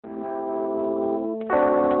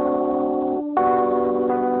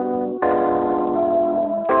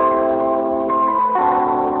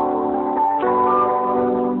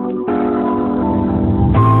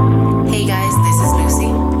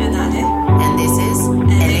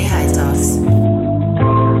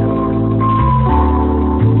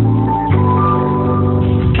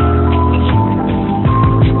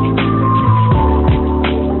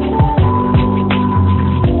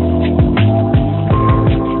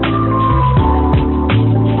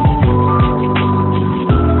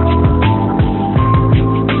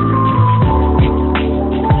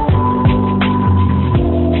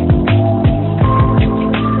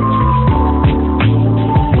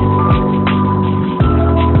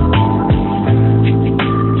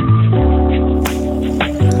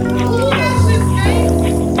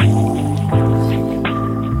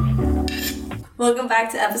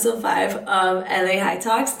back to episode 5 of LA High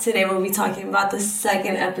Talks. Today we'll be talking about the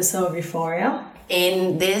second episode of Euphoria.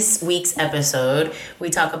 In this week's episode, we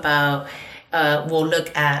talk about, we'll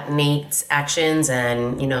look at Nate's actions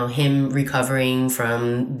and, him recovering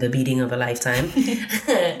from the beating of a lifetime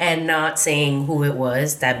and not saying who it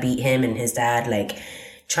was that beat him and his dad,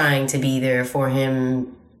 trying to be there for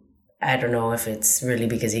him. I don't know if it's really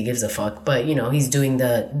because he gives a fuck, but, he's doing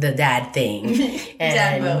the dad thing and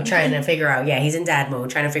dad mode. Trying to figure out, he's in dad mode,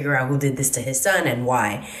 trying to figure out who did this to his son and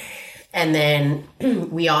why. And then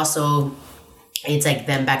we also, it's like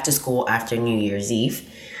them back to school after New Year's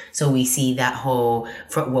Eve. So we see that whole,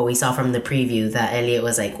 from what we saw from the preview, that Elliot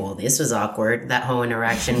was like, well, this was awkward. That whole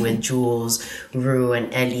interaction with Jules, Rue,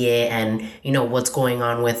 and Elliot, and, what's going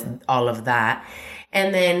on with all of that.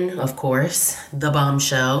 And then, of course, the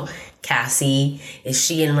bombshell, Cassie. Is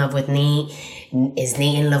she in love with Nate? Is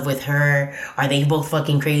Nate in love with her? Are they both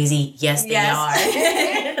fucking crazy? Yes, they are.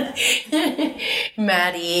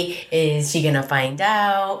 Maddy, is she gonna find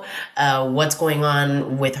out what's going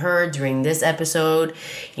on with her during this episode?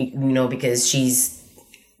 Because she's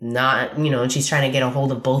not, she's trying to get a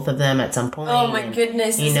hold of both of them at some point. Oh my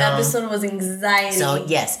goodness, this episode was anxiety. So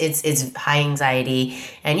yes, it's high anxiety.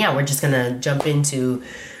 And we're just gonna jump into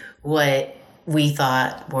what we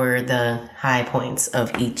thought were the high points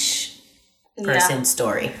of each person's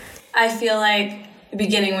story. I feel like,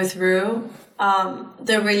 beginning with Rue,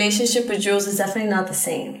 the relationship with Jules is definitely not the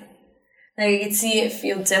same. You can see it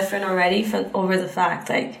feel different already over the fact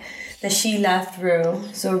that she left Rue,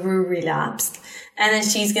 so Rue relapsed. And then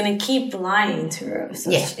she's going to keep lying to Rue.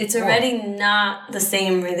 So it's already not the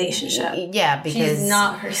same relationship. Yeah, because she's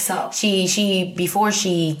not herself. She before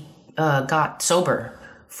she got sober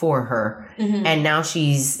for her. Mm-hmm. And now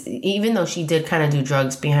she's, even though she did kind of do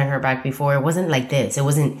drugs behind her back before, it wasn't like this. It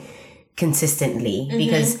wasn't consistently,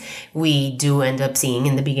 because we do end up seeing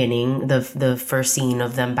in the beginning, the first scene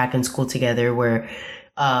of them back in school together where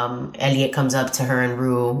Elliot comes up to her and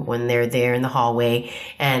Rue when they're there in the hallway,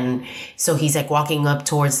 and so he's walking up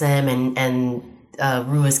towards them, and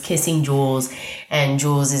Rue is kissing Jules, and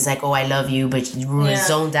Jules is like, oh, I love you, but Rue is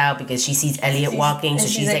zoned out because she sees Elliot walking, so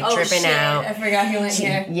she's oh, tripping out. I forgot he went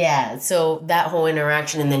here. Yeah, so that whole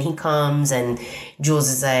interaction, and then he comes, and Jules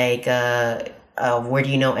is like, where do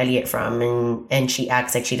you know Elliot from? And she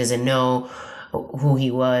acts like she doesn't know who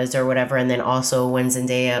he was or whatever. And then also when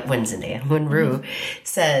Rue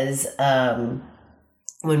says,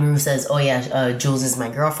 oh yeah, Jules is my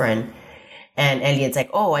girlfriend. And Elliot's like,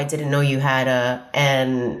 oh, I didn't know you had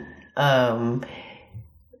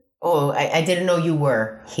I didn't know you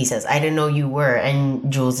were, he says. I didn't know you were.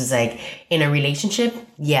 And Jules is like, in a relationship?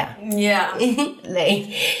 Yeah. Yeah.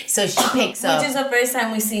 So she picks up. Which is the first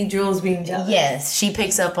time we see Jules being jealous. Yes. She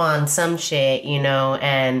picks up on some shit,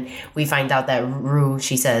 and we find out that Rue,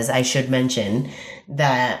 she says, I should mention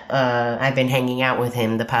that I've been hanging out with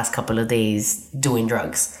him the past couple of days doing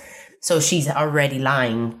drugs. So she's already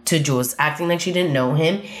lying to Jules, acting like she didn't know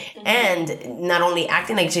him. And not only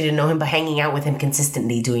acting like she didn't know him, but hanging out with him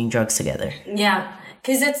consistently, doing drugs together. Yeah.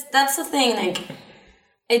 Because that's the thing.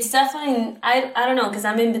 It's definitely... I don't know, because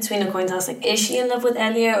I'm in between the coin toss. is she in love with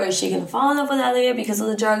Elliot, or is she going to fall in love with Elliot because of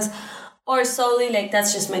the drugs? Or solely,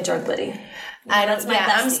 that's just my drug buddy. That's my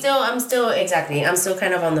bestie. I'm still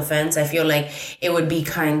kind of on the fence. I feel like it would be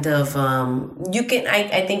kind of,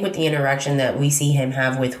 I think with the interaction that we see him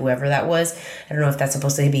have with whoever that was, I don't know if that's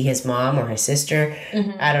supposed to be his mom or his sister.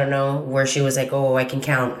 Mm-hmm. I don't know, where she was like, oh, I can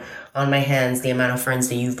count on my hands the amount of friends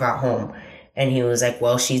that you've brought home. And he was like,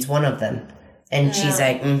 well, she's one of them. And she's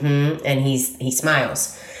like, mm-hmm. And he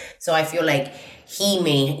smiles. So I feel like he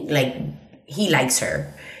likes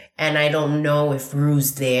her. And I don't know if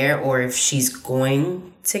Rue's there or if she's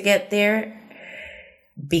going to get there,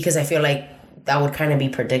 because I feel like that would kind of be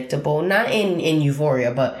predictable. Not in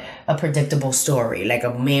Euphoria, but a predictable story.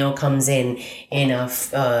 A male comes in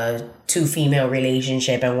a two-female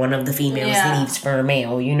relationship, and one of the females leaves for a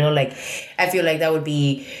male. I feel like that would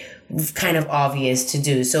be kind of obvious to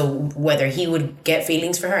do. So whether he would get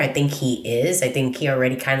feelings for her, I think he is. I think he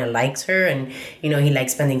already kind of likes her, and he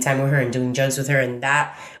likes spending time with her and doing drugs with her, and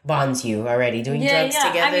that bonds you already. Doing drugs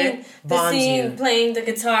together bonds you. Playing the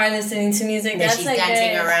guitar, listening to music. That's she's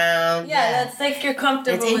dancing around. Yeah, that's you're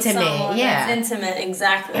comfortable it's with intimate. someone. Yeah, it's intimate.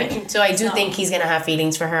 Exactly. So I do think he's gonna have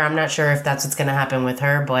feelings for her. I'm not sure if that's what's gonna happen with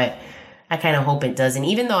her, but I kind of hope it doesn't.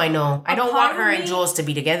 Even though I know I don't want her and Jules to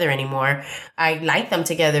be together anymore. I like them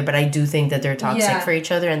together, but I do think that they're toxic for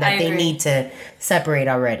each other, and that they need to separate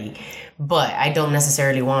already. But I don't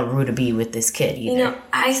necessarily want Rue to be with this kid either.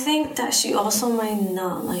 I think that she also might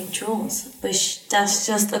not like Jules, but that's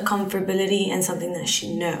just a comfortability and something that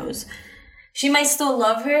she knows. she might still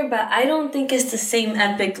love her, but I don't think it's the same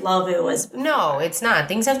epic love it was before. No, it's not.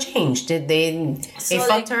 Things have changed. They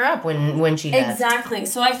fucked her up when she left. Exactly.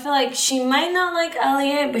 So I feel like she might not like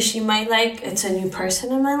Elliot, but she might like, it's a new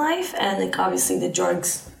person in my life, and like obviously the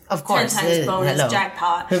drugs. Of course. 10 times bonus,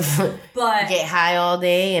 jackpot. But get high all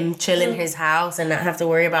day and chill in his house and not have to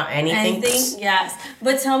worry about anything. Yes.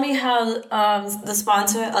 But tell me how the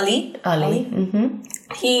sponsor, Ali. Mm-hmm.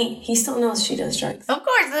 He still knows she does drugs. Of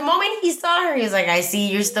course. The moment he saw her, he was like, I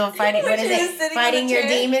see you're still fighting. What is it? Fighting your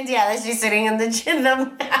demons? Yeah, she's sitting in the gym.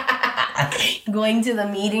 Going to the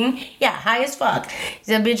meeting. Yeah, high as fuck.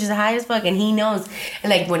 The bitch is high as fuck and he knows. And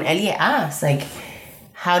like when Elliot asks, like,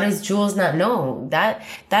 how does Jules not know?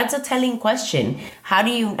 That's a telling question. How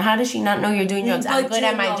does she not know you're doing drugs? I'm good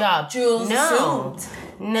at my job. Jules assumed.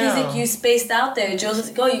 No. He's like, you spaced out there. Jules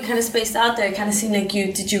was like, oh, you kind of spaced out there. It kind of seemed like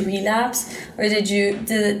did you relapse? Or did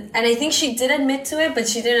and I think she did admit to it, but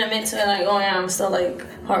she didn't admit to it like, oh yeah, I'm still like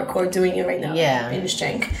hardcore doing it right now. Yeah.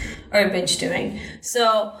 Like, binge doing.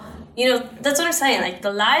 So, that's what I'm saying. Like,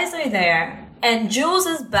 the lies are there. And Jules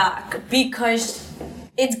is back because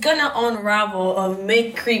it's gonna unravel of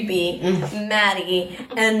McCreepy, Maddy,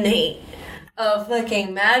 and Nate. Of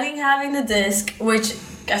fucking Maddy having the disc, which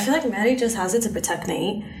I feel like Maddy just has it to protect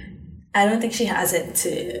Nate. I don't think she has it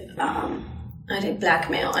to,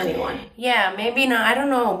 blackmail anyone. Yeah, maybe not. I don't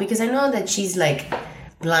know. Because I know that she's like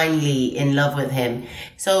blindly in love with him.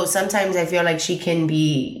 So sometimes I feel like you can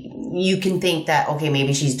think that, okay,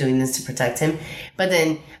 maybe she's doing this to protect him. But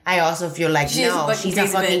then I also feel like, she's a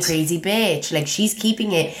fucking crazy bitch. Like, she's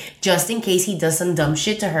keeping it just in case he does some dumb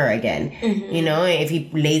shit to her again. Mm-hmm. If he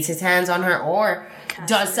lays his hands on her or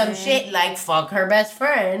does some shit like fuck her best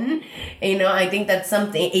friend. I think that's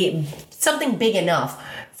something big enough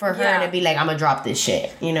for her to be like, I'm gonna drop this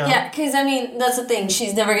shit, Yeah, because, that's the thing.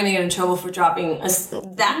 She's never gonna get in trouble for dropping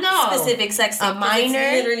specific sex scene. A minor?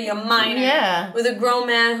 It's literally a minor. Yeah. With a grown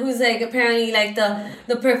man who's, like, apparently, like,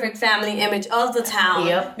 the perfect family image of the town.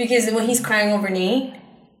 Yep. Because when he's crying over Nate,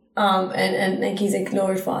 and like, he's like,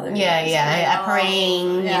 Lord Father. Yeah.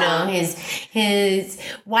 Praying, his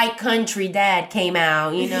white country dad came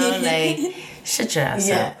out, like... Shut your ass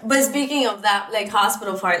up. But speaking of that, like,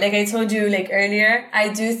 hospital part, like I told you, like, earlier, I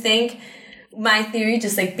do think my theory,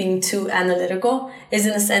 just like being too analytical, is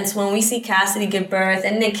in a sense when we see Cassidy give birth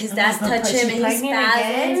and Nick, his dad's touch him and he's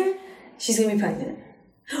spasms, she's gonna be pregnant.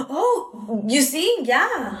 Oh, you see?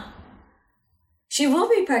 Yeah. She will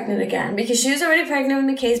be pregnant again because she was already pregnant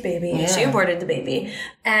with McKay's baby. Yeah. She aborted the baby.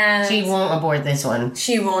 And she won't abort this one.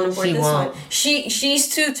 She won't abort this one.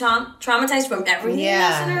 She's too traumatized from everything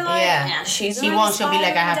else in her life. Yeah, she won't. She'll be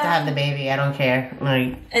like, I have to have the baby. I don't care.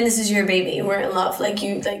 Like, and this is your baby. We're in love. Like,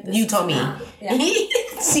 you told me. Yeah.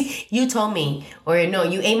 You told me. Or no,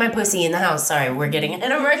 you ate my pussy in the house. Sorry, we're getting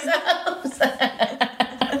ahead of ourselves.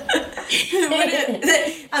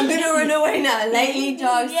 I'm gonna run away now. Lightly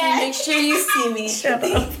jog. Yeah. So make sure you see me. Shut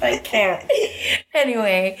up. I can't.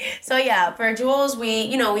 Anyway, so yeah, for Jules,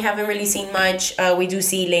 we haven't really seen much. We do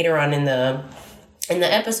see later on in the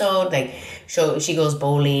episode, like, she goes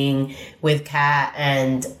bowling with Kat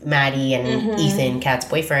and Maddy and Ethan, Kat's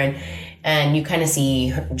boyfriend. And you kind of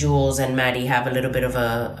see Jules and Maddy have a little bit of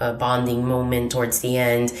a bonding moment towards the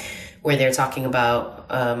end, where they're talking about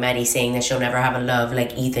Maddy saying that she'll never have a love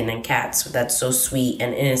like Ethan and Kat's. That's so sweet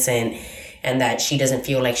and innocent, and that she doesn't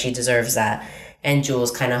feel like she deserves that. And Jules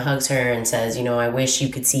kind of hugs her and says, I wish you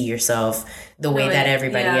could see yourself the way that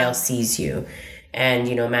everybody else sees you. And,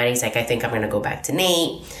 Maddy's like, I think I'm going to go back to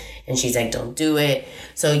Nate. And she's like, don't do it.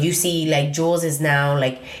 So you see, like, Jules is now,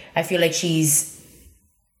 like, I feel like she's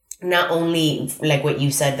not only, like what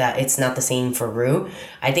you said, that it's not the same for Rue.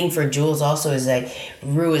 I think for Jules also is like,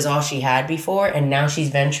 Rue is all she had before, and now she's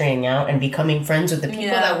venturing out and becoming friends with the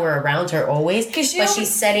people that were around her always.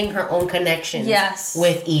 She's setting her own connections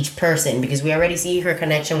with each person, because we already see her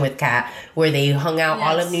connection with Kat, where they hung out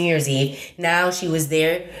all of New Year's Eve. Now she was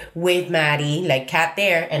there with Maddy, like Kat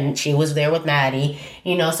there, and she was there with Maddy,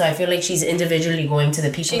 so I feel like she's individually going to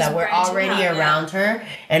the people that were already around her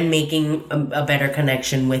and making a better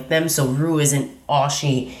connection with them, so Rue isn't all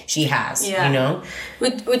she has,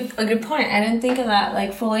 With a good point. I didn't think of that,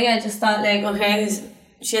 like, fully. I just thought, like, okay,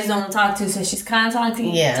 she has no one to talk to, so she's kind of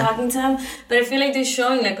talking to him. But I feel like they're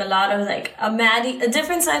showing, like, a lot of, like, a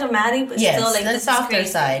different side of Maddy, but still, like, the softer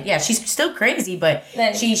side. Yeah, she's still crazy, but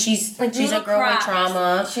like, she's a girl with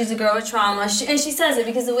trauma. She's a girl with trauma, and she says it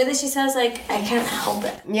because the way that she says, like, I can't help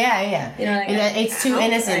it. Yeah. It's too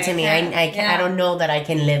innocent to me. I don't know that I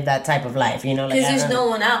can live that type of life. Like, because there's no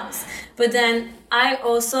one else. But then I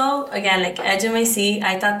also, again, like, edge of my seat,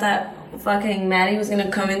 I thought that fucking Maddy was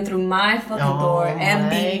gonna come in through my fucking door and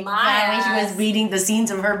beat my ass. When she was beating the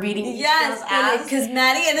scenes of her beating yes, because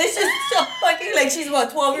Maddy, and it's just so fucking like she's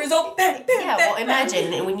what 12 years old. Well,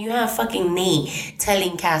 imagine when you have fucking Nate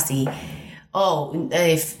telling Cassie, oh,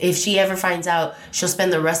 if she ever finds out, she'll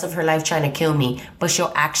spend the rest of her life trying to kill me, but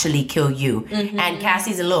she'll actually kill you. Mm-hmm. And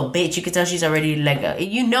Cassie's a little bitch. You can tell she's already like,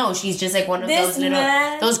 she's just like one of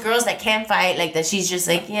those girls that can't fight. Like that, she's just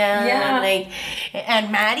like, like.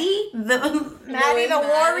 And Maddy, the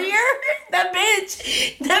warrior, that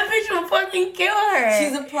bitch will fucking kill her.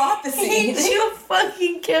 She's a prophecy. She'll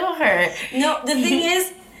fucking kill her. No, the thing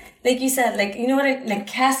is, like you said, like you know what? Like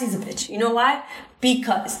Cassie's a bitch. You know why?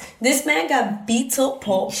 Because this man got beat to a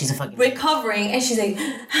pulp. She's a fucking recovering, and she's like,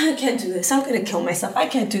 I can't do this. I'm gonna kill myself. I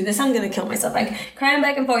can't do this. I'm gonna kill myself. Like crying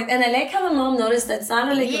back and forth. And I like how my mom noticed that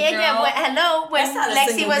sounded like a girl. Yeah. When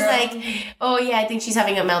Lexi was like, oh yeah, I think she's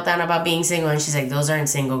having a meltdown about being single, and she's like, those aren't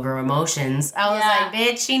single girl emotions. I was like,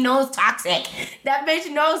 bitch, she knows toxic. That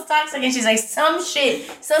bitch knows toxic, and she's like, some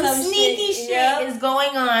sneaky shit is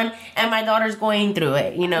going on, and my daughter's going through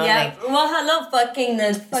it. You know, like. Well, hello, fucking.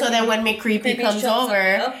 So then when McCreepy comes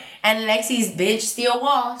over and Lexi's bitch steal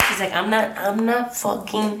wall, she's like, I'm not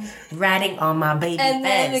fucking ratting on my baby Fez. And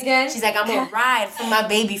then again, she's like, I'm gonna ride for my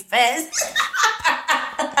baby Fez.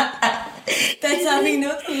 That's how we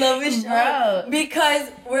know to love is show.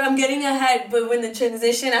 Because I'm getting ahead, but when the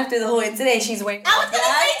transition after the whole incident, she's wearing. I was gonna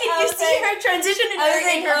say, did you see her transition in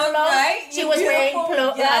her clothes? Right? She was wearing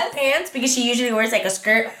pants because she usually wears like a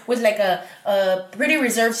skirt with like a pretty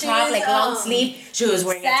reserved top, like long sleeve. She was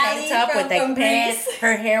wearing a tank top with like pants.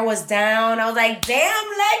 Her hair was down. I was like, damn,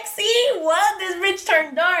 Lexi, what? This bitch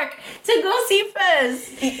turned dark to go see Fez.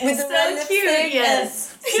 With the so cute,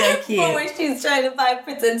 yes. So cute. But when she's trying to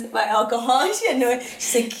pretend to buy alcohol, she had no.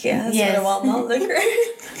 She's like, that's what I want, not liquor.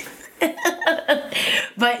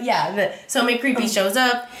 But yeah, so McCreepy shows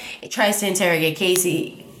up, tries to interrogate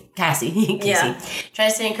Cassie. Tries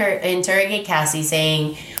to interrogate Cassie,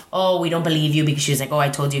 saying, oh, we don't believe you, because she was like, oh, I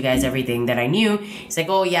told you guys everything that I knew. He's like,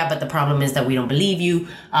 oh yeah, but the problem is that we don't believe you.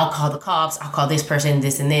 I'll call the cops. I'll call this person,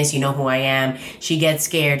 this and this. You know who I am. She gets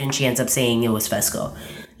scared and she ends up saying it was Fesco.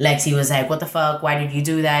 Lexi was like, what the fuck? Why did you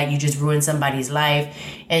do that? You just ruined somebody's life.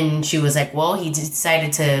 And she was like, well, he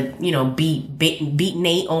decided to, beat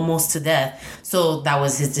Nate almost to death. So that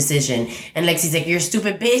was his decision. And Lexi's like, you're a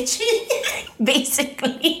stupid bitch.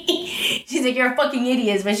 Basically. She's like, you're a fucking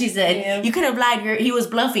idiot. But she said, you could have lied. He was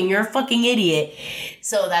bluffing. You're a fucking idiot.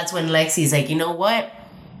 So that's when Lexi's like, you know what?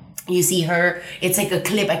 You see her, it's like a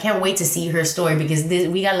clip. I can't wait to see her story, because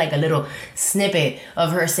we got like a little snippet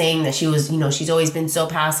of her saying that she was, she's always been so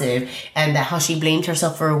passive, and that how she blamed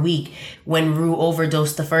herself for a week when Rue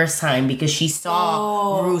overdosed the first time, because she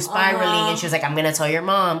saw Rue spiraling and she was like, I'm gonna tell your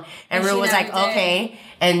mom. And Rue was like, okay.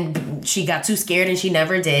 And she got too scared and she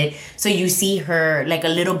never did. So you see her, like a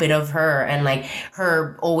little bit of her, and like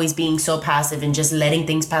her always being so passive and just letting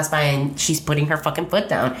things pass by, and she's putting her fucking foot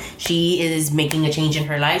down. She is making a change in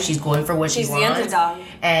her life. She's going for what she wants. She's the underdog.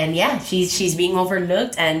 And yeah, she's being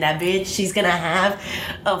overlooked, and that bitch, she's gonna have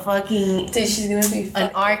a fucking... Dude, she's gonna be...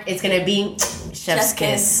 An arc. It's gonna be Chef's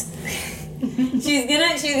Kiss. She's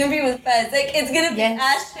gonna be with Fez. Like, it's gonna be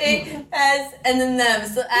Ashley, Fez, and then them.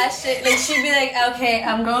 So Ashley, like, she'd be like, okay,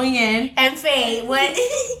 I'm going in. And Faye, what?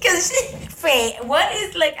 Because Faye, what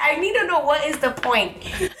is, like, I need to know what is the point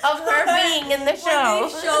of her being in the show.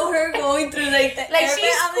 When they show her going through, like, the like,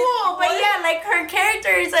 she's cool, but yeah, like, her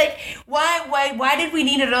character is like, why did we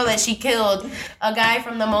need to know that she killed a guy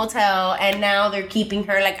from the motel, and now they're keeping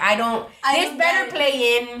her? Like, this better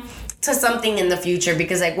play in to something in the future,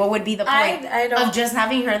 because like, what would be the point of just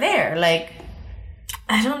having her there? Like,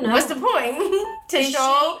 I don't know. What's the point? to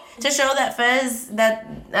show that Fez, that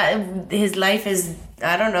his life is,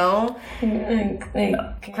 I don't know,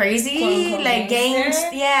 like crazy, like gangs.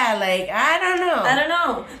 Yeah, like I don't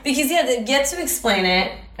know. Because they get to explain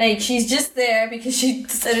it. Like, she's just there because she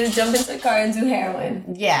decided to jump into the car and do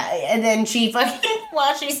heroin. Yeah, and then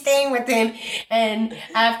while she's staying with him, and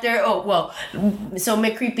after, so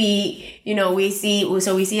McCreepy, we see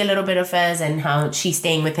a little bit of Fez and how she's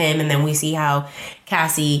staying with him, and then we see how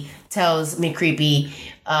Cassie tells McCreepy,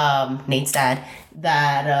 Nate's dad,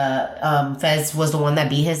 that Fez was the one that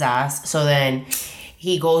beat his ass. So then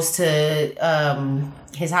he goes to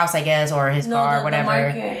his house, I guess, or his car,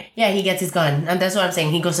 whatever. Yeah, he gets his gun. And that's what I'm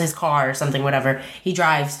saying. He goes to his car or something, whatever. He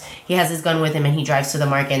drives. He has his gun with him, and he drives to the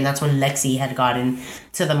market. And that's when Lexi had gotten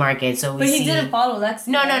to the market. So But he didn't follow Lexi.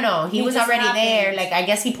 No. He was already there. Like, I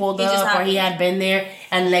guess he pulled up, or he had been there,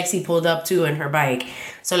 and Lexi pulled up too in her bike.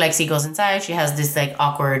 So Lexi goes inside. She has this like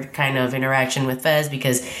awkward kind of interaction with Fez,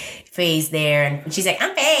 because Faye's there, and she's like,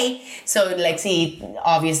 I'm Faye. So Lexi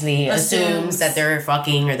obviously assumes that they're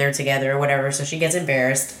fucking or they're together or whatever. So she gets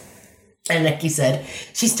embarrassed. And like you said,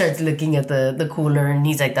 she starts looking at the cooler, and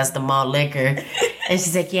he's like, that's the malt liquor. And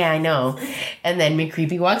she's like, yeah, I know. And then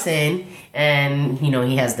McCreepy walks in, and, you know,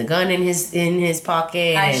 he has the gun in his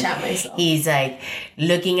pocket. I shot myself. He's like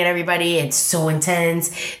looking at everybody. It's so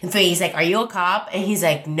intense. And Faye's like, are you a cop? And he's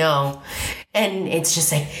like, no. And it's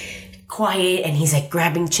just like quiet, and he's like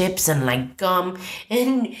grabbing chips and like gum,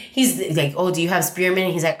 and he's like, oh, do you have spearmint?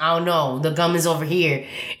 And he's like, I don't know, the gum is over here.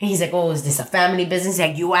 And he's like, oh, is this a family business? He's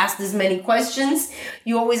like, you ask this many questions,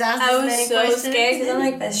 you always ask this many questions. I was so scared because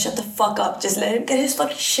I'm like, shut the fuck up, just let him get his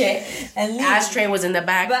fucking shit and leave. Ashtray was in the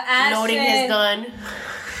back loading his gun,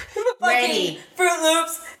 ready Fruit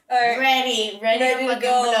Loops. Ready to fucking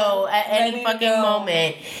blow at any fucking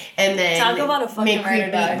moment. And then talk about a fucking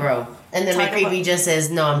McCreepy, bro. And then McCreepy just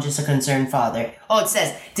says, no, I'm just a concerned father. Oh, it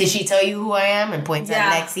says, did she tell you who I am? And points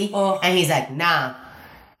at Lexi. Oh. And he's like, nah.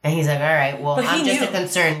 And he's like, all right, well, I'm just a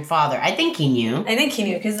concerned father. I think he knew.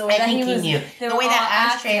 Because the way that he knew. The way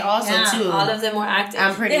that Ashtray also, too. All of them were active.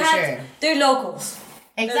 I'm pretty sure. They're locals.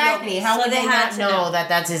 Exactly. How would they not know that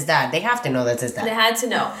that's his dad? They have to know that's his dad. They had to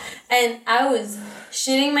know. And I was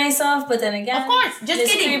shitting myself, but then again, of course,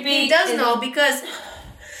 just kidding. He does know, because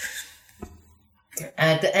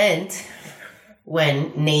at the end,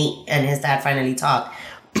 when Nate and his dad finally talk,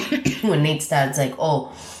 when Nate's dad's like,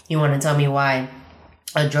 oh, you want to tell me why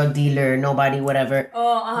a drug dealer, nobody, whatever,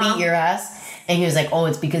 beat your ass? And he was like, oh,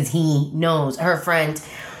 it's because he knows. Her friend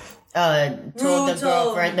told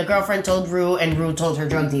the girlfriend told Rue, and Rue told her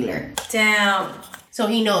drug dealer. Damn. So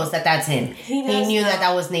he knows that that's him. He knew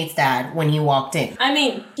that was Nate's dad when he walked in. I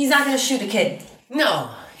mean, he's not going to shoot a kid. No,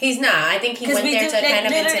 he's not. I think he went there to kind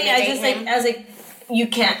of intimidate him. I was like, you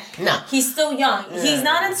can't. No. He's still young. Yeah. He's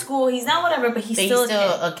not in school. He's not whatever, but he's still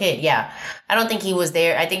a kid. Yeah. I don't think he was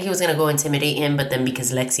there. I think he was going to go intimidate him, but then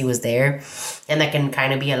because Lexi was there, and that can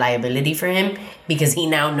kind of be a liability for him, because he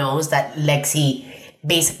now knows that Lexi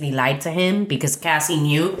basically lied to him, because Cassie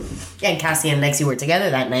knew, and Cassie and Lexi were together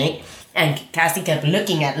that night. And Cassie kept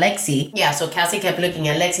looking at Lexi. Yeah, so Cassie kept looking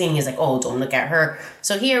at Lexi, and he's like, oh, don't look at her.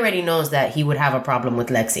 So he already knows that he would have a problem with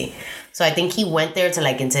Lexi. So I think he went there to,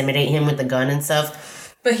 like, intimidate him with the gun and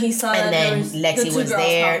stuff. But he saw and then Lexi was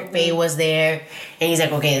there, Faye was there, and he's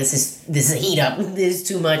like, okay, this is heat up. This is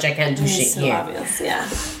too much. I can't do shit so here. Obvious, yeah.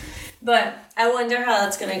 But I wonder how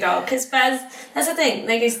that's gonna go. Cause Fez, that's the thing.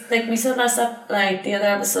 Like we said last up, like the other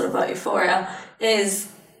episode about Euphoria,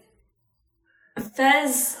 is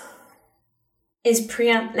Fez is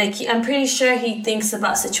I'm pretty sure he thinks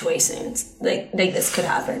about situations like this could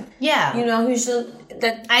happen. Yeah. You know,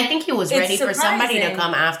 I think he was ready for somebody to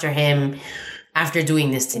come after him after doing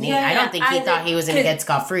this to me. Yeah, I don't think he thought he was going to get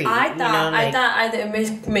scot-free. I thought either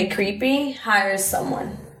McCreepy hires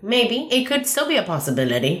someone. Maybe. It could still be a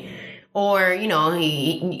possibility. Or, you know,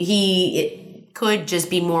 he could just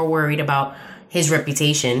be more worried about his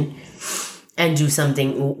reputation and do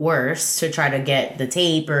something worse to try to get the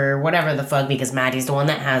tape or whatever the fuck, because Maddy's the one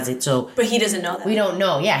that has it. So, but he doesn't know that. We don't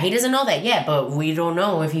know. Yeah, he doesn't know that yet, but we don't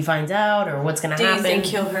know if he finds out or what's going to happen. Do you think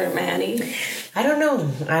he'll hurt Maddy? I don't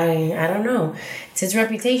know. I don't know. It's his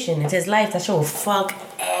reputation. It's his life. That shit will fuck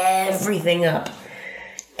everything up.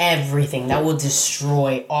 Everything. That will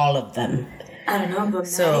destroy all of them. I don't know, but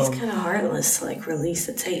Maddy's kind of heartless to, like, release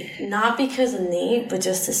the tape. Not because of Nate, but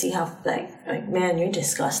just to see how, like man, you're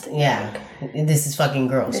disgusting. Yeah. This is fucking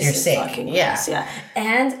gross. You're sick. Fucking gross, yeah.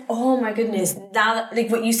 And, oh my goodness, now that, like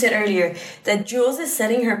what you said earlier, that Jules is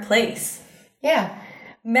setting her place. Yeah.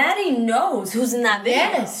 Maddy knows who's in that video.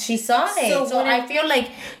 Yes, she saw it. So I feel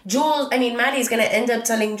like Maddy's going to end up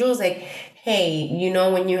telling Jules, like, hey, you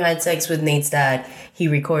know when you had sex with Nate's dad, he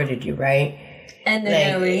recorded you, right? And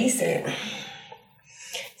they're going to release it.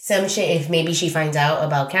 Some shit, if maybe she finds out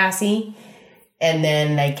about Cassie, and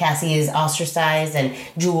then, like, Cassie is ostracized, and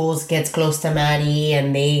Jules gets close to Maddy,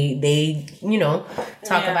 and they you know,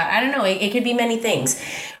 talk about, I don't know, it could be many things.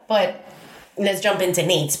 But let's jump into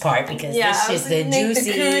Nate's part, because this is the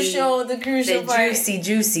juicy, the crucial part.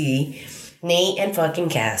 Juicy Nate and fucking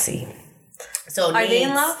Cassie. So are they in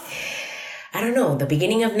love? I don't know. The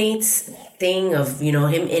beginning of Nate's thing of, you know,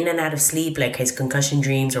 him in and out of sleep, like his concussion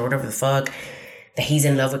dreams or whatever the fuck, that he's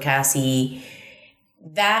in love with Cassie.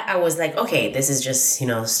 That I was like, okay, this is just, you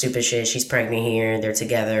know, stupid shit. She's pregnant here. They're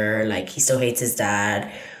together. Like, he still hates his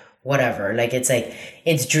dad. Whatever. Like,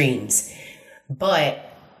 it's dreams. But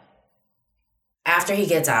after he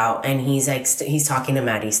gets out and he's like, he's talking to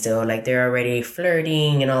Maddy still, like they're already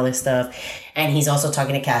flirting and all this stuff. And he's also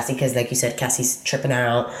talking to Cassie because, like you said, Cassie's tripping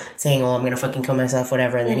out, saying, oh, I'm going to fucking kill myself,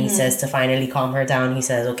 whatever. And then he says, to finally calm her down, he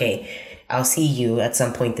says, okay, I'll see you at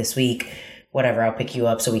some point this week, whatever, I'll pick you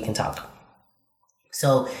up so we can talk.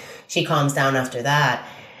 So she calms down after that.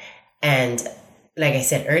 And like I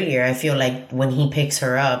said earlier, I feel like when he picks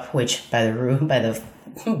her up, which by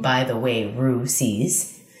the way, Rue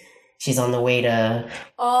sees, she's on the way to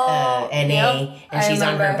NA, and she's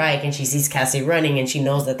on her bike, and she sees Cassie running, and she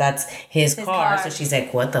knows that that's his car. So she's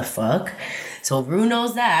like, what the fuck? So Rue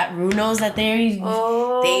knows that. Rue knows that they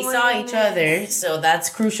saw each other. So that's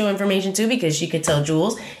crucial information too, because she could tell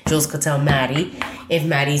Jules. Jules could tell Maddy. If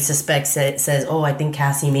Maddy suspects it, says, oh, I think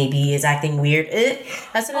Cassie maybe is acting weird.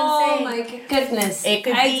 That's what I'm saying. Oh my goodness. It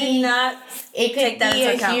could be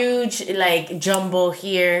a huge like jumble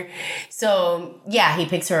here. So yeah, he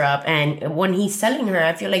picks her up, and when he's telling her,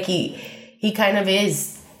 I feel like he kind of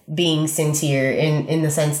is being sincere in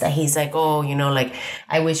the sense that he's like, oh, you know, like,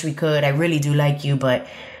 I wish we could, I really do like you, but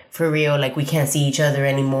for real, like, we can't see each other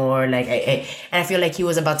anymore. Like, and I feel like he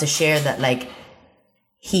was about to share that, like,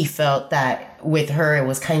 he felt that with her it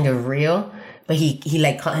was kind of real, but he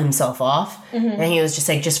like cut himself off, and he was just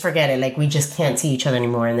like, just forget it, like, we just can't see each other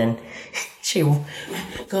anymore. And then she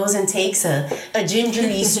goes and takes a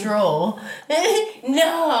gingerly stroll,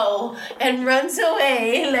 no, and runs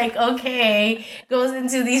away, like, okay, goes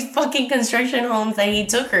into these fucking construction homes that he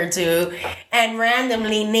took her to, and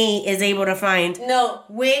randomly Nate is able to find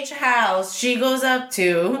which house she goes up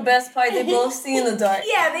to. The best part, they both see in the dark.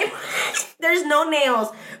 Yeah, there's no nails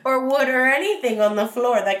or wood or anything on the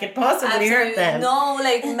floor that could possibly hurt them. No,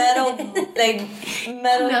 like metal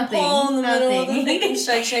pole in the middle of the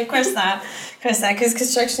construction. Of course not, because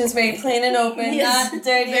construction is very plain and open, not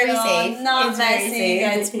dirty, very safe, not messy.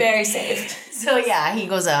 Yeah, it's very safe. So yeah, he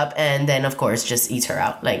goes up and then of course just eats her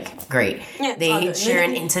out. Like, great. Yeah, they share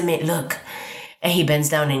an intimate look. And he bends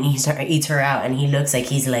down and eats her out, and he looks like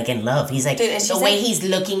he's like in love. He's like, the way he's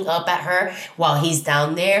looking up at her while he's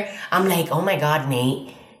down there, I'm like, oh my God,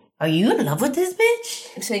 Nate, are you in love with this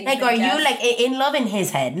bitch? So like, are you like in love in his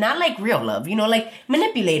head? Not like real love, you know, like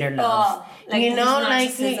manipulator love. Like, you know, like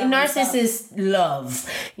narcissist love,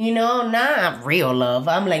 you know, not real love.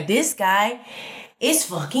 I'm like, this guy is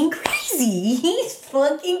fucking crazy. He's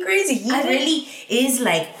fucking crazy. He really is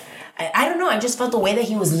like, I don't know. I just felt the way that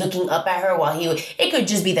he was looking up at her while it could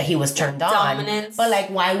just be that he was turned on. Dominance. But like,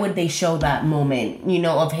 why would they show that moment, you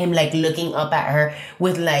know, of him like looking up at her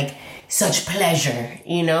with like such pleasure,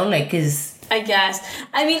 you know, like, cause I guess.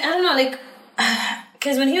 I mean, I don't know, like,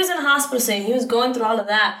 because when he was in the hospital saying he was going through all of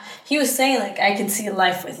that, he was saying like, I can see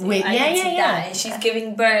life with you. I can see that. And she's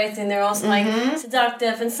giving birth, and they're also like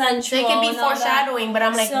seductive and sensual. They can be foreshadowing, but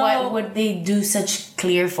I'm like, why would they do such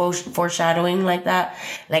clear foreshadowing like that?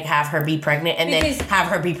 Like, have her be pregnant and then have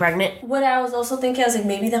her be pregnant? What I was also thinking, I was like,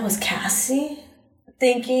 maybe that was Cassie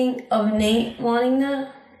thinking of Nate wanting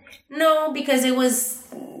that? No, because it was...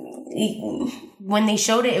 when they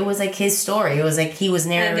showed it, it was like his story. It was like he was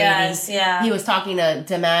narrating. Guess, yeah. He was talking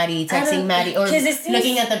to Maddy, texting Maddy, or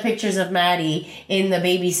looking at the pictures of Maddy in the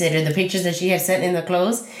babysitter, the pictures that she had sent in the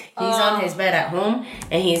clothes. He's on his bed at home,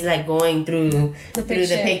 and he's like going through the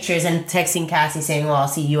pictures and texting Cassie saying, "Oh, I'll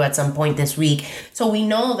see you at some point this week." So we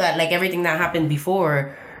know that like everything that happened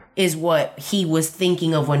before is what he was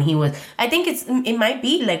thinking of when he was... I think it might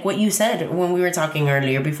be like what you said when we were talking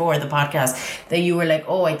earlier before the podcast, that you were like,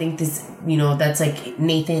 oh, I think this, you know, that's like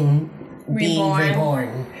Nathan being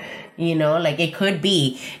reborn. You know, like it could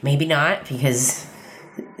be. Maybe not, because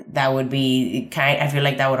that would be I feel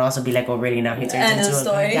like that would also be like, oh, really, now he turns into a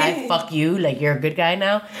good guy. Fuck you, like you're a good guy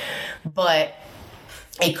now. But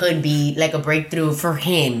it could be like a breakthrough for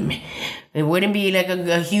him. It wouldn't be like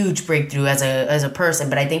a huge breakthrough as a person,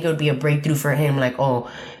 but I think it would be a breakthrough for him. Like, oh,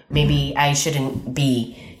 maybe I shouldn't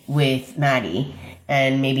be with Maddy,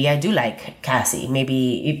 and maybe I do like Cassie.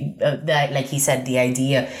 Maybe that, like he said, the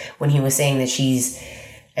idea when he was saying that she's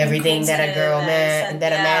everything that a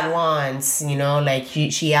man wants. You know, like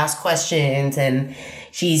she asks questions and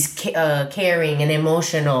she's caring and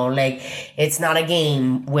emotional. Like, it's not a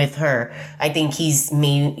game with her. I think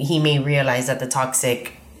he may realize that the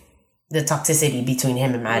toxicity between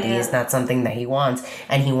him and Maddy is not something that he wants,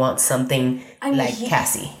 and he wants something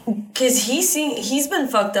Cassie. Because he's been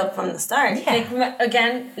fucked up from the start. Yeah. Like,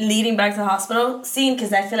 again, leading back to the hospital scene,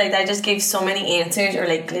 because I feel like that just gave so many answers or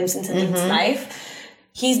like glimpses into his life.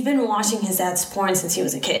 He's been watching his dad's porn since he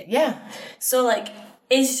was a kid. Yeah. So like,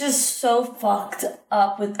 it's just so fucked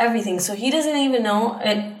up with everything. So he doesn't even know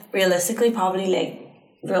it realistically, probably like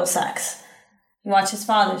real sex. He watched his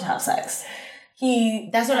fathers have sex.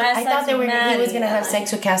 That's what I thought he was gonna have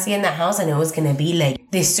sex with Cassie in the house, and it was gonna be like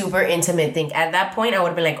this super intimate thing. At that point, I would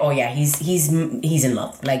have been like, oh yeah, he's in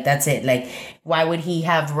love. Like that's it. Like why would he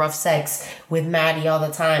have rough sex with Maddy all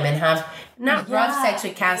the time and have rough sex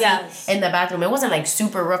with Cassie in the bathroom? It wasn't like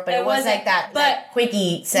super rough, but it was like that, but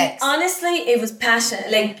quickie sex. Honestly, it was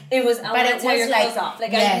passionate. Like it was. I want to tear your clothes off.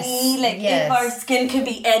 Like I need if our skin could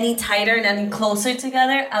be any tighter and any closer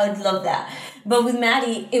together, I would love that. But with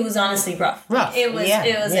Maddy, it was honestly rough. It was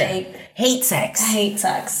like hate sex.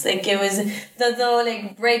 Like it was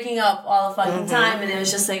like breaking up all the fucking time, and it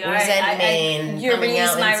was just like, all right, your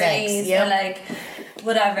release, my release, or like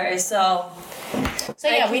whatever. So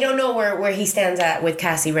we don't know where he stands at with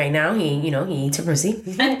Cassie right now. He eats a pussy.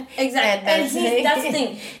 And exactly. That's the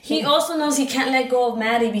thing. He also knows he can't let go of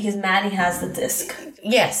Maddy because Maddy has the disc.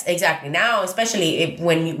 Yes, exactly. Now, especially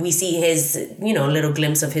when we see his, little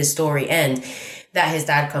glimpse of his story end, that his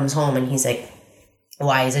dad comes home and he's like,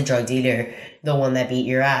 why is a drug dealer the one that beat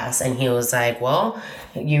your ass? And he was like, well,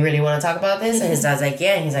 you really want to talk about this? And his dad's like,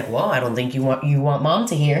 yeah. And he's like, well, I don't think you want mom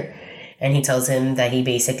to hear. And he tells him that he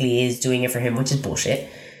basically is doing it for him, which is bullshit.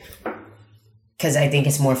 Because I think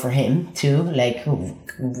it's more for him, too. Like,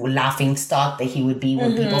 laughing stock that he would be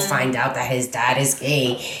when people find out that his dad is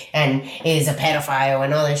gay and is a pedophile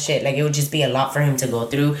and all this shit. Like, it would just be a lot for him to go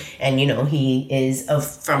through. And, he is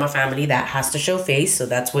from a family that has to show face. So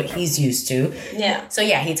that's what he's used to. Yeah. So,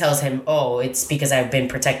 yeah, he tells him, oh, it's because I've been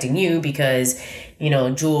protecting you because,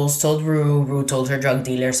 Jules told Rue told her drug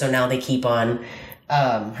dealer. So now they keep on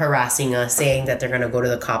harassing us, saying that they're going to go to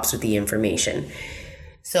the cops with the information.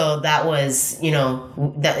 So that was,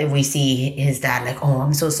 that we see his dad like, oh,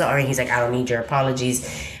 I'm so sorry. He's like, I don't need your apologies.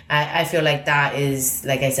 I feel like that is,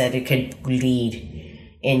 like I said, it could lead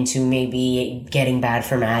into maybe getting bad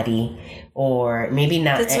for Maddy or maybe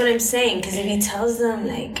not. That's what I'm saying. Because if he tells them,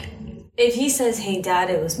 like, if he says, hey,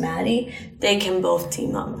 dad, it was Maddy, they can both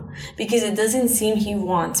team up. Because it doesn't seem he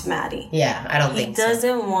wants Maddy. Yeah, I don't think so. He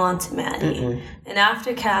doesn't want Maddy. Mm-mm. And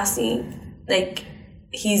after Cassie, like,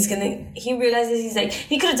 he realizes he's like,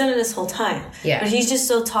 he could have done it this whole time. Yeah. But he's just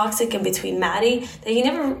so toxic in between Maddy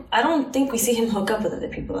that I don't think we see him hook up with other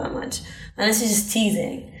people that much. Unless he's just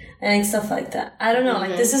teasing and stuff like that. I don't know. Mm-hmm.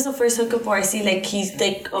 Like, this is the first hookup where I see, like, he's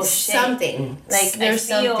like, oh shit. Something. Like, there's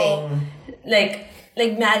something. Like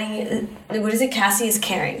Maddy, what is it? Cassie is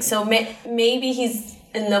caring. So maybe he's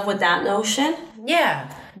in love with that notion.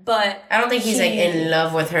 Yeah. But I don't think he's like in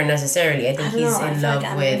love with her necessarily. I think he's in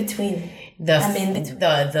love with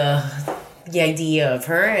the idea of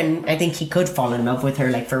her, and I think he could fall in love with her,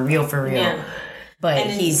 like for real. Yeah. But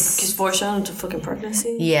he's foreshadowing to fucking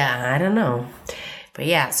pregnancy. Yeah, I don't know. But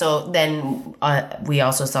yeah, so then we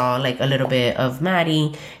also saw like a little bit of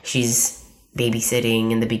Maddy. She's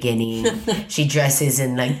babysitting in the beginning. She dresses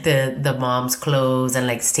in like the mom's clothes and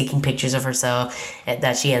like taking pictures of herself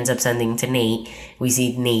that she ends up sending to Nate. We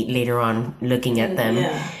see Nate later on looking at them.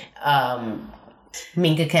 Yeah.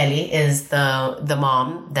 Minka Kelly is the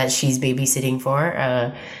mom that she's babysitting for.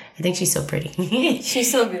 I think she's so pretty.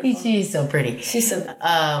 She's so beautiful. She's so pretty. She's so nice.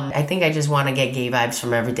 I think I just want to get gay vibes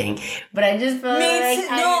from everything. But I just feel like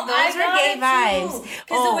those were gay vibes.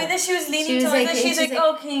 Because the way that she was leaning towards us, she's like,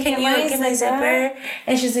 oh, can you get my zipper?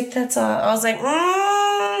 And she's like, that's all. I was like,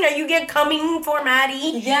 are you coming for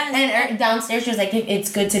Maddy? Yes. And downstairs, she was like,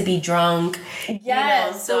 it's good to be drunk.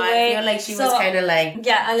 Yes. So I feel like she was kind of like...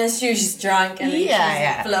 Yeah, unless she was just drunk and she's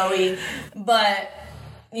flowy. But...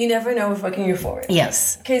 You never know with fucking euphoric.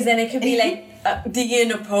 Yes. Because then it could be like the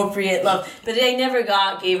inappropriate love. But I never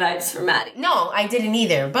got gay vibes from Maddy. No, I didn't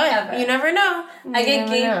either. But you never know. I get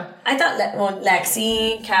gay... I thought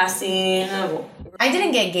Lexi, Cassie... I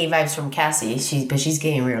didn't get gay vibes from Cassie, but she's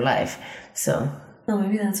gay in real life. So... Oh,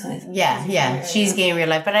 maybe that's why I thought. Yeah. She's gay in real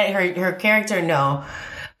life. But her character, no.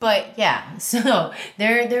 But yeah, so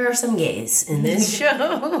there are some gays in this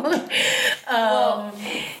show.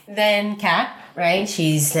 Then Kat, right?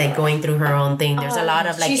 She's like going through her own thing. There's a lot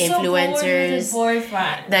of like influencers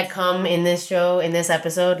that come in this show, in this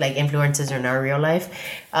episode, like influencers in our real life,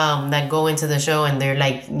 that go into the show and they're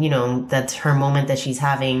like, that's her moment that she's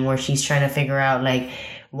having where she's trying to figure out like,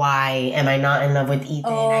 why am I not in love with Ethan?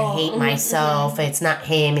 I hate myself. It's not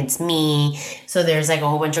him, it's me. So there's like a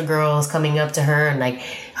whole bunch of girls coming up to her and like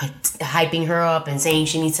hyping her up and saying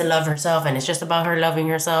she needs to love herself and it's just about her loving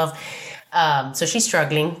herself. So she's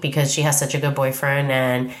struggling because she has such a good boyfriend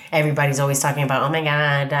and everybody's always talking about, oh my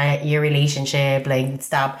God, your relationship, like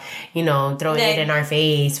stop, throwing it in our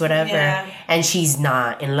face, whatever. Yeah. And she's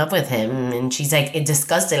not in love with him. And she's like, it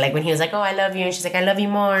disgusted. Like when he was like, oh, I love you. And she's like, I love you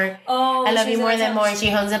more. Oh, I love you more than more. And she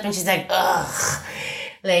hangs up and she's like, ugh.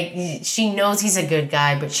 Like, she knows he's a good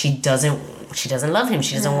guy, but she doesn't love him.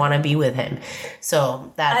 She doesn't want to be with him.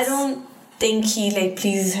 So that's... I don't think he like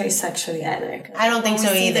pleases her sexually either. I don't think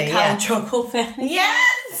so either. The Khal Drogo family.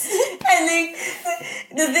 Yes. And like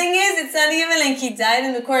the thing is, it's not even like he died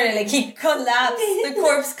in the corner. Like he collapsed. The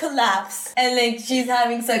corpse collapsed, and like she's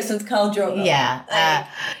having sex with Khal Drogo. Yeah,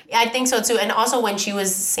 I think so too. And also when she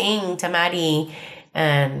was saying to Maddy,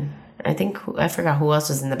 and I forgot who else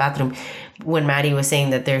was in the bathroom, when Maddy was saying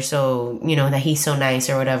that they're so, that he's so nice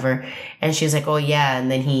or whatever, and she was like, oh yeah, and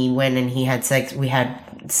then he went and he had sex. We had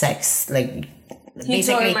sex, like he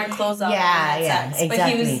basically tore my clothes off. Yeah, sex.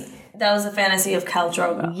 exactly. But that was a fantasy of Khal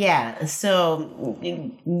Drogo. Yeah, so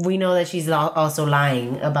we know that she's also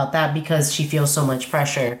lying about that because she feels so much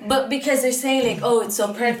pressure. But because they're saying like, oh, it's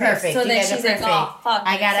so perfect. So then she's like, oh, fuck.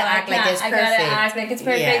 I gotta act like it's perfect. I gotta act like it's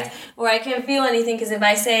perfect. Yeah. Or I can't feel anything because if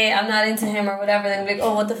I say I'm not into him or whatever, then they're like,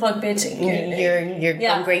 oh, what the fuck, bitch?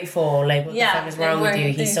 You're ungrateful. Like, what the fuck is wrong with you?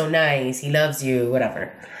 He's so nice. He loves you.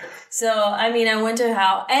 Whatever. So, I mean, I wonder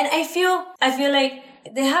how. And I feel like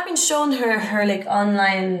they haven't shown her like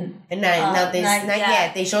online. Not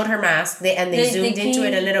yet. They showed her mask. They zoomed into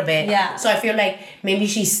it a little bit. Yeah. So I feel like maybe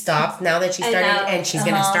she stopped now that she started and she's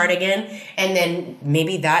gonna start again. And then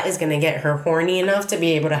maybe that is gonna get her horny enough to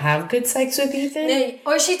be able to have good sex with Ethan.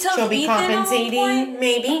 Or she tells she'll be Ethan compensating,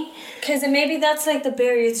 maybe. Because maybe that's like the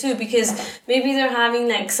barrier too. Because maybe they're having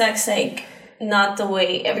like sex like not the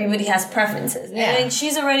way everybody has preferences. Yeah. And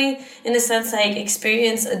she's already, in a sense, like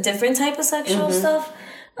experienced a different type of sexual stuff.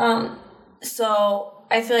 So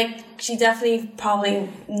I feel like she definitely probably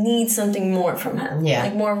needs something more from him. Yeah.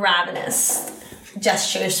 Like more ravenous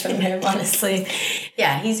gestures from him, honestly.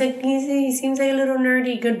 Yeah, he seems like a little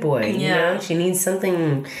nerdy good boy. Yeah. She needs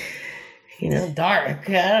something... dark.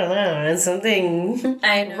 I don't know. Something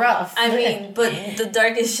rough. I mean, but the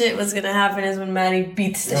darkest shit was gonna happen is when Maddy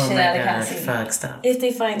beats the shit out of Cassie. Fuck, stop. If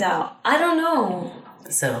they find out. I don't know.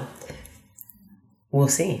 So, we'll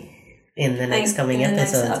see in the next coming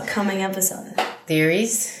episode. Next upcoming episode.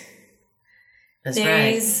 Theories?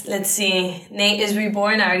 Theories. Right. Let's see. Nate is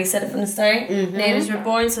reborn. I already said it from the start. Mm-hmm. Nate is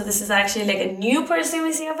reborn, so this is actually like a new person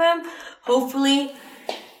we see of him. Hopefully,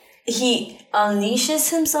 he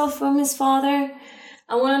unleashes himself from his father.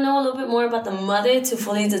 I want to know a little bit more about the mother to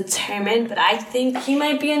fully determine, but I think he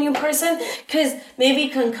might be a new person because maybe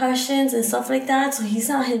concussions and stuff like that, so he's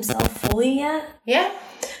not himself fully yet. Yeah.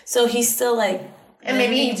 So he's still like... And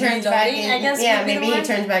maybe he turns back maybe he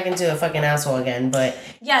turns back into a fucking asshole again, but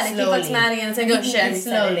yeah, like he fucks Maddy and it's like, oh shit.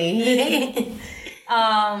 Slowly.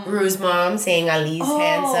 Rue's mom saying Ali's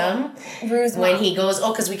handsome. Rue's mom. When he goes,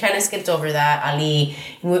 because we kind of skipped over that. Ali,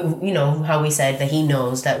 how we said that he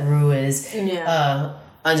knows that Rue is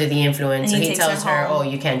under the influence. So he tells her,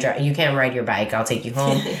 you can't ride your bike. I'll take you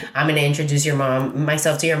home. I'm going to introduce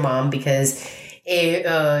myself to your mom because if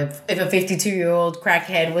a 52-year-old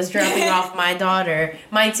crackhead was dropping off my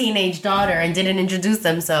teenage daughter and didn't introduce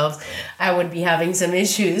themselves, I would be having some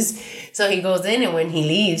issues. So he goes in, and when he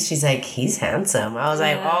leaves, she's like, he's handsome. I was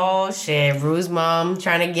like, oh shit, Rue's mom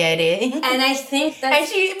trying to get it. And I think that...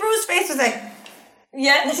 And Rue's face was like...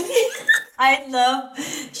 Yeah.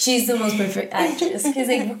 She's the most perfect actress. Because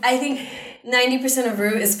I think 90% of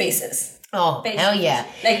Rue is faces. Oh, hell yeah.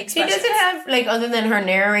 Like she doesn't have, like, other than her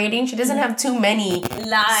narrating, she doesn't have too many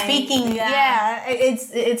lines. Speaking. Yeah.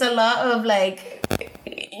 It's a lot of, like,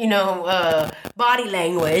 body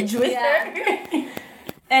language with her.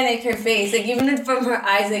 And like her face, like even from her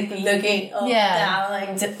eyes, like looking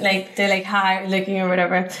down, like they're like high looking or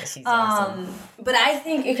whatever. She's awesome. But I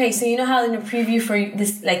think so you know how in the preview for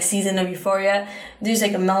this like season of Euphoria, there's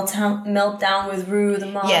like a meltdown with Rue, the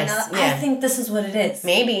mom. Yes, I think this is what it is.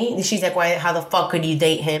 Maybe she's like, why? How the fuck could you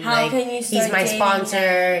date him? How can you start he's my sponsor.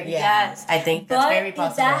 Him? Yeah, yes, I think that's very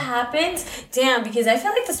possible. If that happens, damn, because I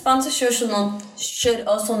feel like the sponsorship should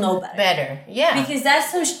also know better. Yeah. Because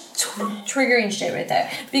that's some triggering shit right there.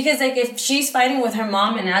 Because like if she's fighting with her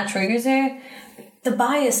mom and that triggers her, the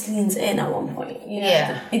bias leans in at one point.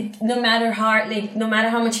 No matter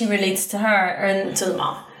how much he relates to her or to the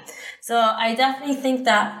mom. So I definitely think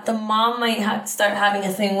that the mom might start having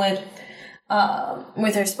a thing with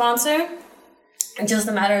her sponsor. Just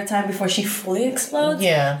a matter of time before she fully explodes.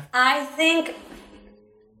 Yeah. I think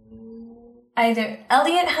either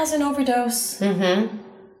Elliot has an overdose,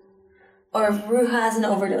 or Rue has an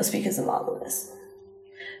overdose because of all of this.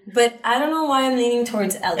 But I don't know why I'm leaning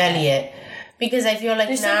towards Elliot. Because I feel like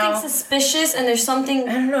there's now... something suspicious and there's something...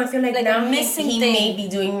 I don't know, I feel like now a missing he may be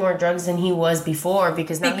doing more drugs than he was before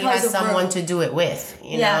because now he has someone to do it with,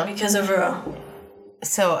 you know? Because of Rue.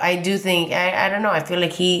 So I do think... I don't know, I feel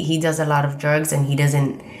like he does a lot of drugs and he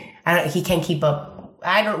doesn't... he can't keep up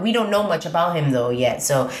We don't know much about him though yet,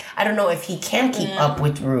 so I don't know if he can keep up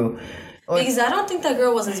with Rue. Because I don't think that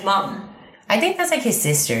girl was his mom. I think that's like his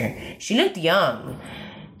sister. She looked young.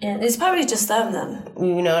 Yeah, it's probably just them then.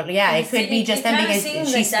 You know, yeah, it could be just them because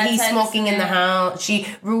he's smoking in the house.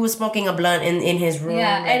 Rue was smoking a blunt in his room.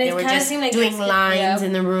 Yeah, like, and they were just doing lines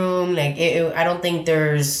in the room. Like I don't think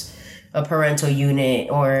there's a parental unit,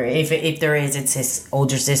 or if there is, it's his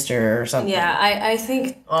older sister or something. Yeah, I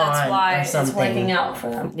think that's why it's working out for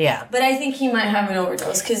them. Yeah, but I think he might have an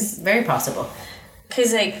overdose because very possible.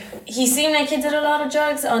 Because, like, he seemed like he did a lot of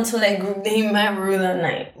drugs until, like, he met Rue that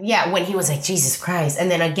night. Yeah, when he was like, Jesus Christ. And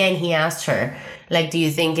then again, he asked her, like, do you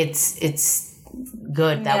think it's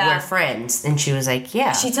good that we're friends? And she was like,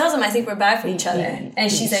 yeah. She tells him, I think we're bad for each other. And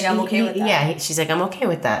she's like, I'm okay with that. Yeah, she's like, I'm okay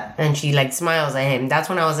with that. And she, like, smiles at him. That's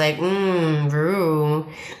when I was like, Rue,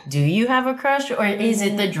 do you have a crush or is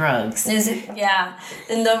it the drugs? Is it? Yeah.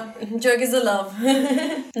 And the drug is the love.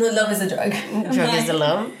 No, love is a drug. Drug is the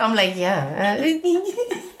love? I'm like, yeah.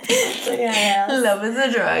 Yeah. Love is a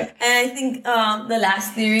drug. And I think the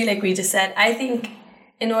last theory, like we just said, I think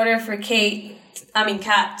in order for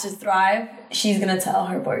Kat to thrive, she's gonna tell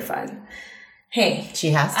her boyfriend, hey, she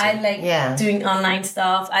has to. I like doing online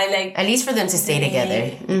stuff. I like, at least for them to stay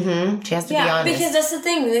together. Mm-hmm. She has to be honest. Because that's the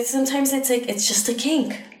thing. Like, sometimes it's like it's just a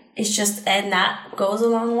kink. It's just, and that goes a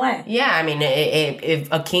long way. Yeah, I mean, if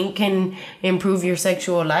a kink can improve your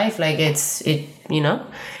sexual life, like you know.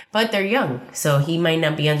 But they're young, so he might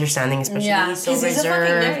not be understanding, especially he's so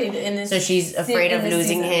reserved. So she's afraid of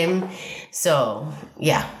losing him. So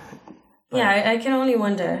yeah. But I can only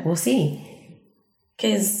wonder. We'll see.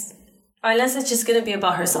 Because unless it's just gonna be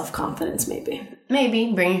about her self-confidence, maybe.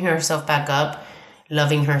 Maybe bringing herself back up,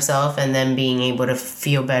 loving herself, and then being able to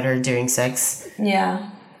feel better during sex. Yeah.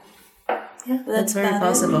 Yeah, that's very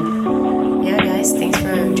possible. Yeah, guys, thanks